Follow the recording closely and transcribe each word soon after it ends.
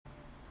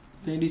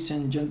Ladies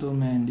and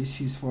gentlemen, this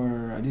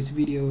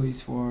video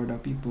is for the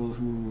people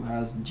who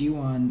has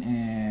G1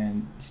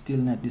 and still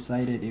not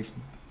decided if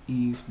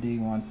they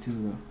want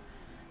to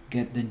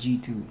get the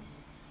G2.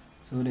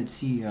 So let's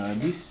see.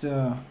 This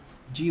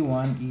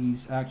G1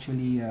 is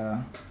actually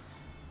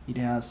it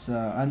has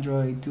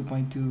Android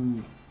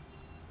 2.2,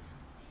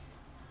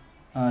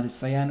 the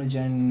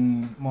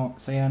Cyanogen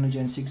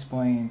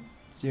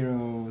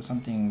 6.0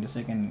 something, the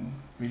second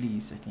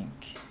release, I think.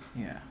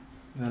 Yeah,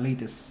 the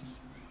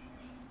latest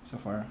so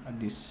far at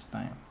this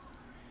time.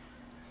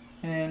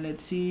 And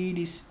let's see,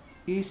 this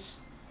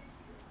is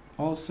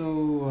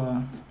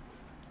also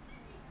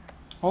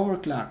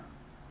overclocked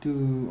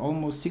to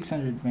almost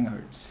 600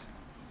 megahertz,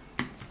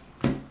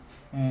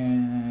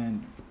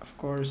 and of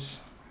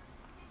course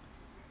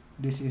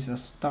this is a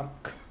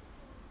stock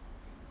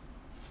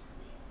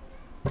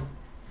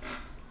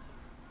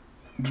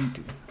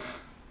G2.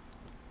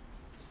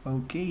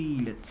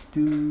 Okay, let's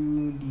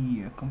do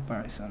the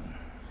comparison.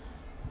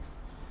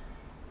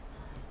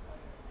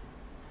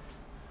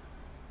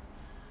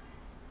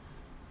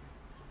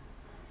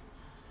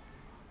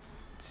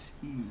 Let's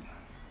see.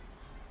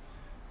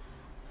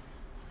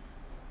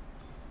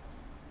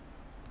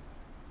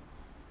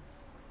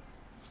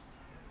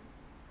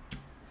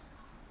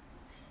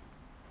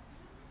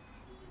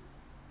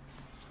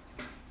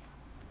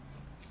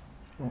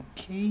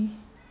 Okay,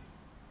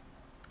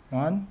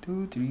 1,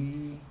 2,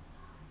 3.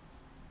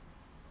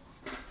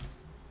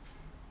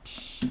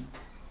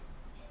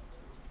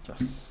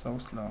 Just so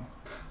slow.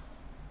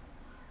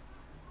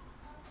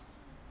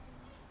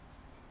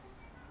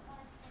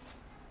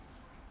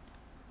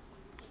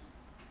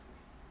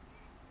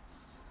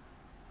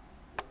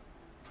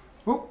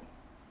 Oh,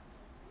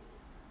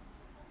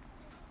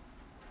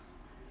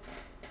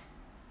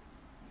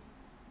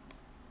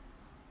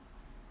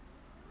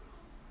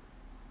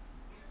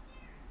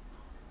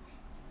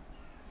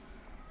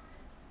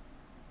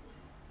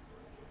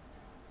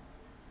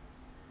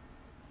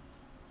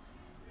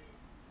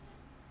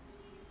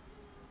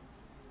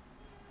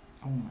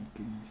 oh my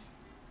goodness.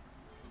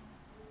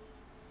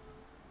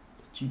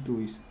 The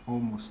G2 is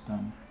almost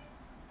done.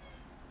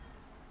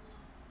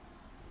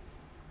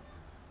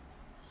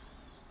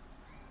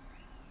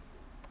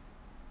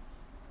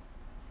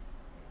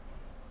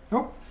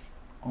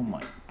 Oh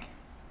my,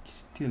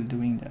 still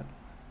doing that.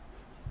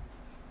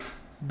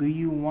 Do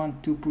you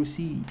want to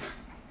proceed?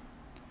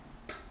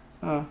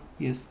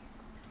 Yes.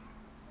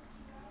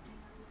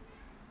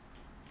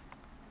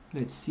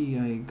 Let's see,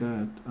 I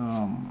got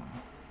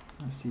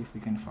let's see if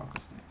we can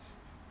focus this.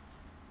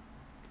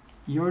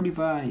 Your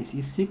device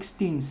is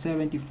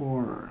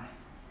 1674.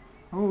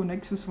 Oh,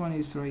 Nexus one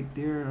is right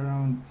there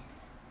around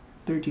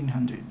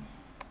 1300.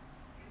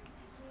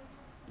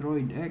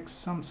 Droid X,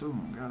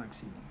 Samsung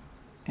Galaxy.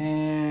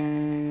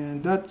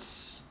 And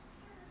that's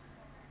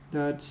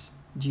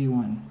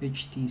G1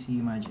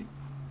 HTC Magic.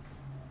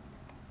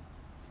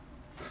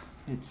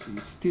 Let's see,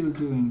 it's still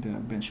doing the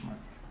benchmark.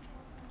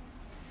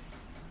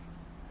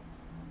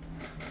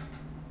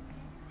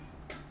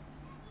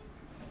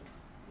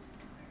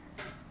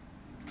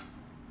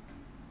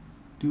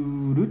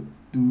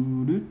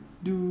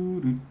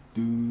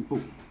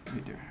 Oh,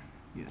 right there.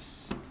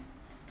 Yes.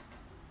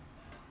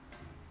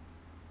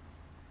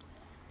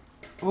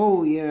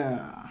 Oh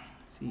yeah.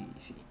 See.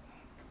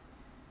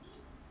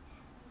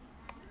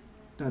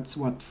 That's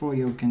what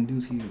Froyo can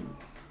do to you.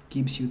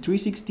 Gives you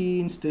 360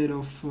 instead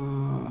of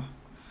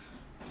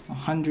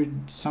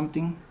 100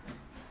 something.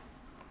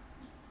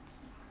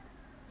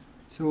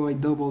 So I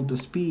doubled the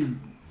speed.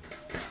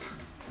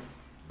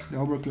 The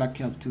overclock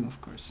helped too, of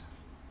course.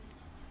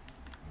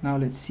 Now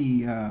let's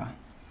see. A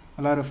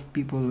lot of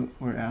people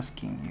were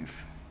asking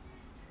if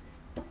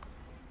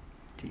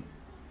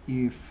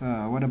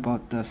what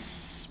about the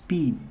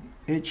speed?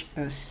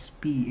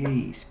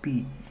 HSPA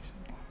speed.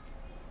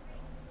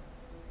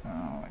 Oh,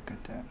 I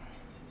got that.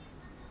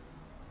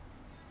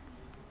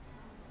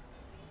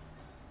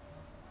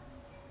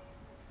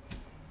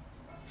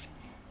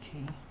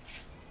 Okay.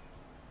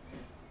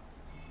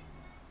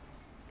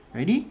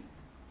 Ready?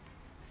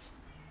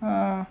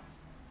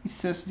 It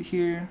says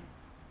here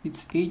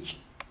it's H,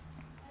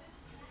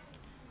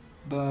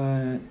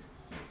 but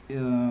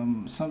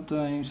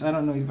sometimes I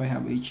don't know if I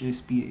have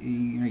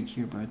HSPA right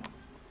here, but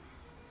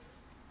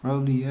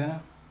probably yeah,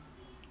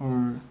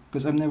 or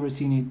because I've never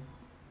seen it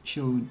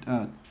showed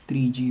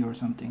 3G or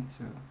something,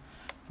 so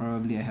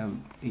probably I have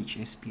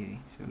HSPA.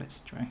 So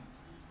let's try.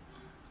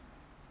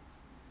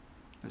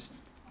 Let's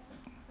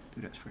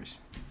do that first.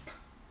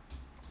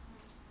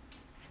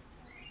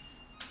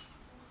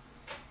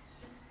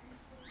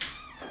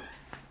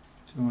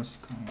 So what's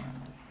going on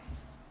there?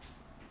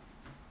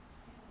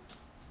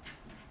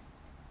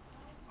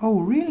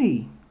 Oh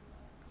really?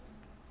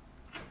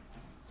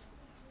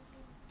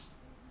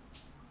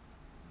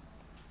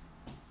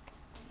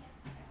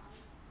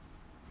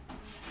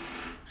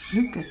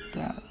 Look at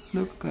that.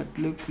 Look at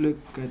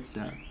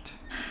that.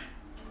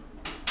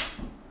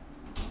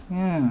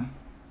 Yeah.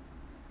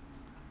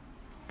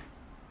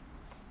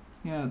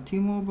 Yeah,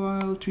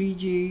 T-Mobile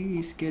 3G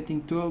is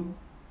getting 12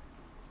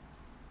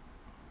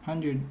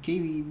 100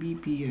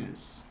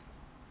 kbps,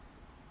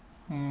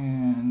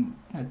 and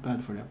not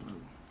bad for the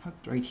upload. But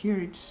right here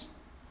it's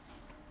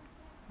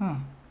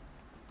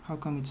how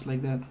come it's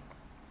like that?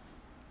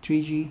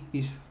 3G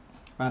is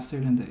faster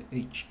than the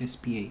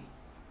HSPA.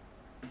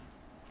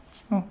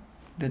 Oh,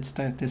 let's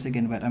start this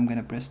again, but I'm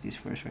gonna press this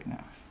first right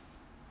now.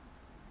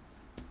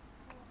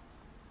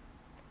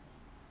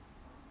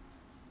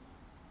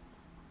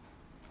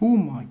 Oh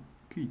my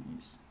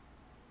goodness,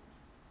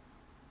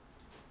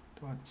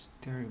 that's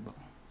terrible.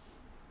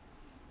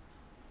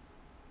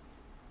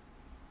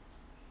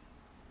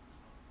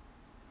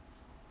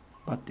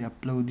 But the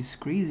upload is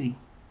crazy.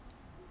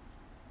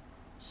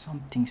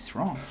 Something's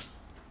wrong.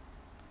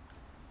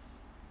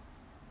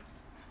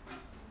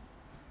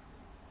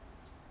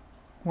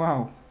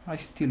 Wow, I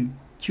still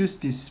choose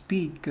this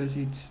speed because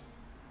it's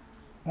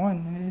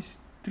on and it's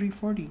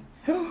 340.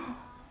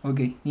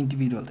 Okay,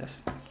 individual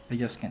test. I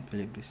just can't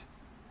believe this.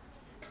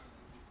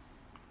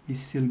 He's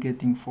still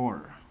getting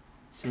 4,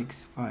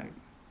 6, 5.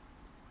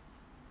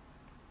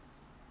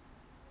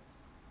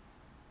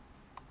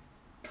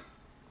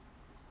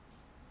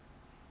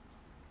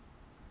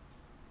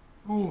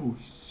 Oh,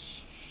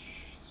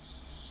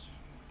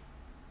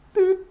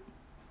 dude.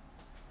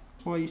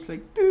 Why it's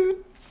like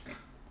dude?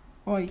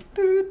 Why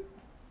dude?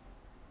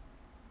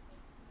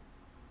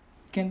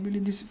 Can't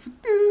believe this,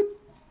 dude.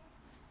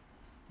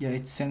 Yeah,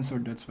 it's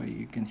censored. That's why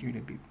you can hear the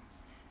beep.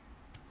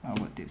 How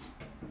about this?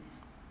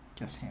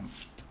 Just him.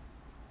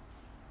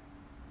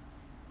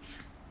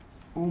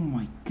 Oh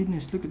my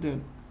goodness! Look at that!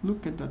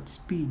 Look at that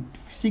speed.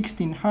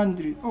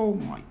 1600. Oh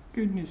my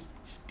goodness!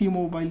 It's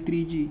T-Mobile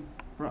 3G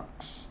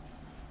rocks.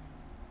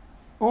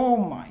 Oh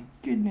my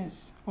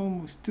goodness!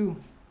 Almost 2.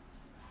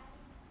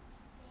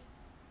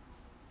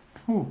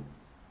 Oh,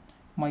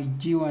 my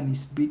G1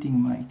 is beating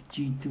my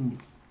G2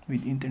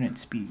 with internet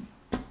speed,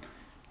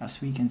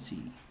 as we can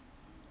see.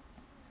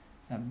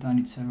 I've done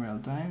it several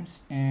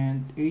times,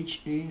 and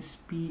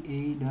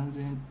HSPA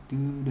doesn't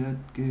do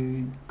that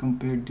good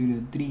compared to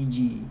the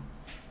 3G.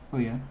 Oh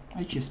yeah,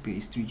 HSPA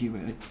is 3G,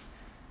 but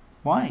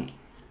why?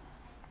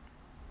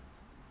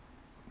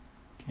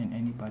 Can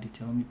anybody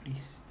tell me,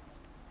 please?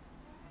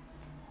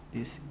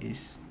 This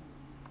is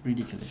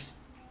ridiculous.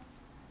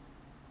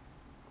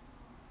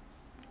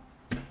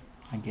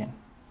 Again,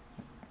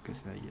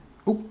 because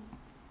oh,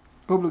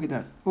 look at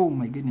that! Oh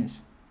my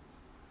goodness!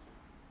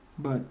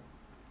 But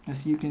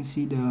as you can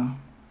see, the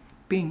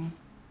ping,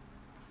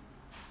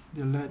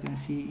 the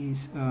latency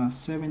is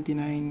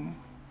 79.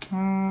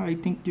 I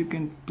think you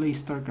can play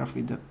StarCraft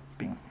with that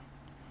ping.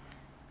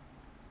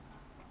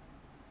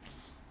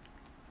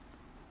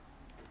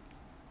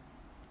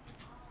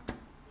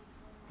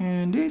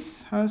 And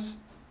this has,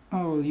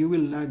 oh, you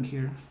will lag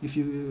here if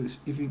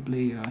you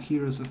play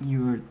Heroes of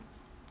New Earth.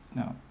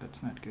 No,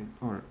 that's not good.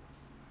 Or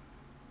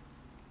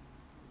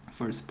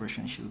first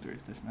person shooter,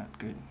 that's not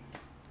good.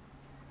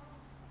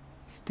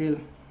 Still,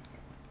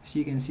 as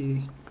you can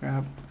see,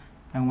 crap,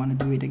 I want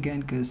to do it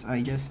again because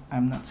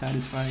I'm not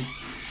satisfied.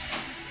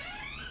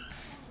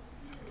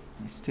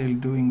 It's still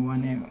doing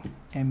 1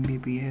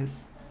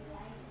 Mbps,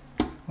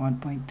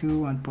 1.2,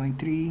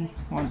 1.3,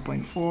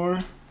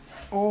 1.4.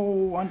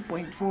 Oh,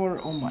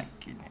 1.4. Oh my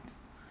goodness.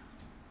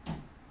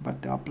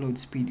 But the upload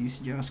speed is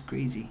just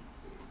crazy.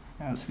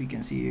 As we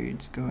can see here,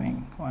 it's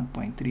going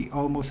 1.3,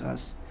 almost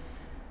as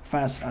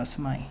fast as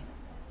my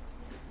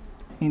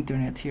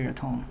internet here at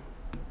home.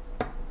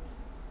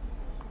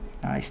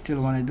 I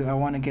still want to do, I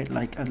want to get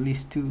like at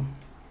least 2,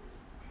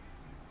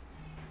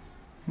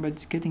 but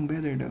it's getting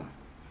better though.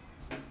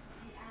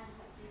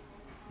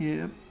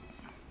 Yep,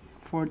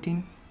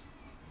 14.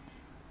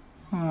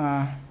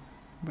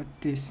 But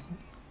this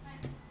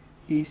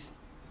is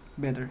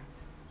better.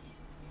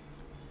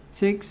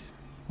 6,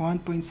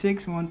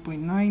 1.6,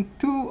 1.9,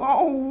 2.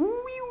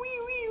 Oh,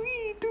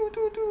 wee, 2.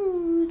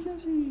 You can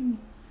see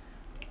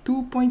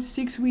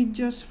 2.6 with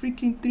just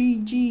freaking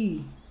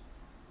 3G.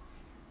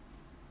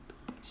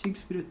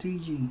 6 with a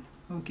 3G.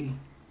 Okay,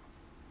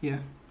 yeah,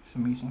 it's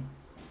amazing.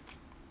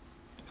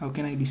 How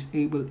can I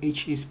disable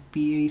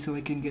HSPA so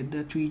I can get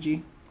that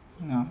 3G?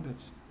 No,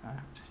 that's, I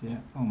have to say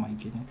that. Oh my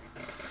goodness.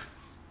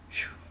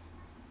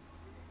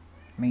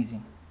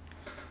 Amazing.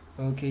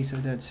 Okay, so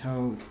that's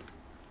how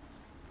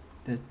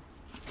the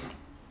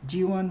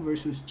G1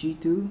 versus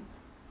G2.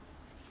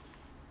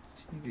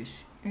 So you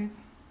see it.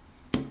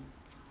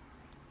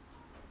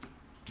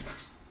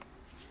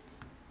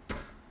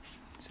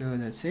 So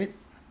that's it.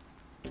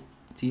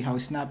 See how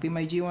snappy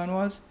my G1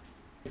 was?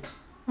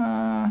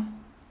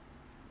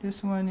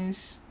 This one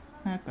is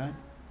not bad.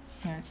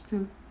 Yeah, it's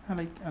still, I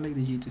like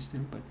the G2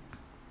 still, but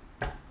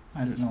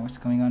I don't know what's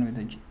going on with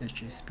the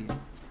HSPA.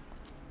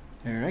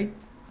 Alright.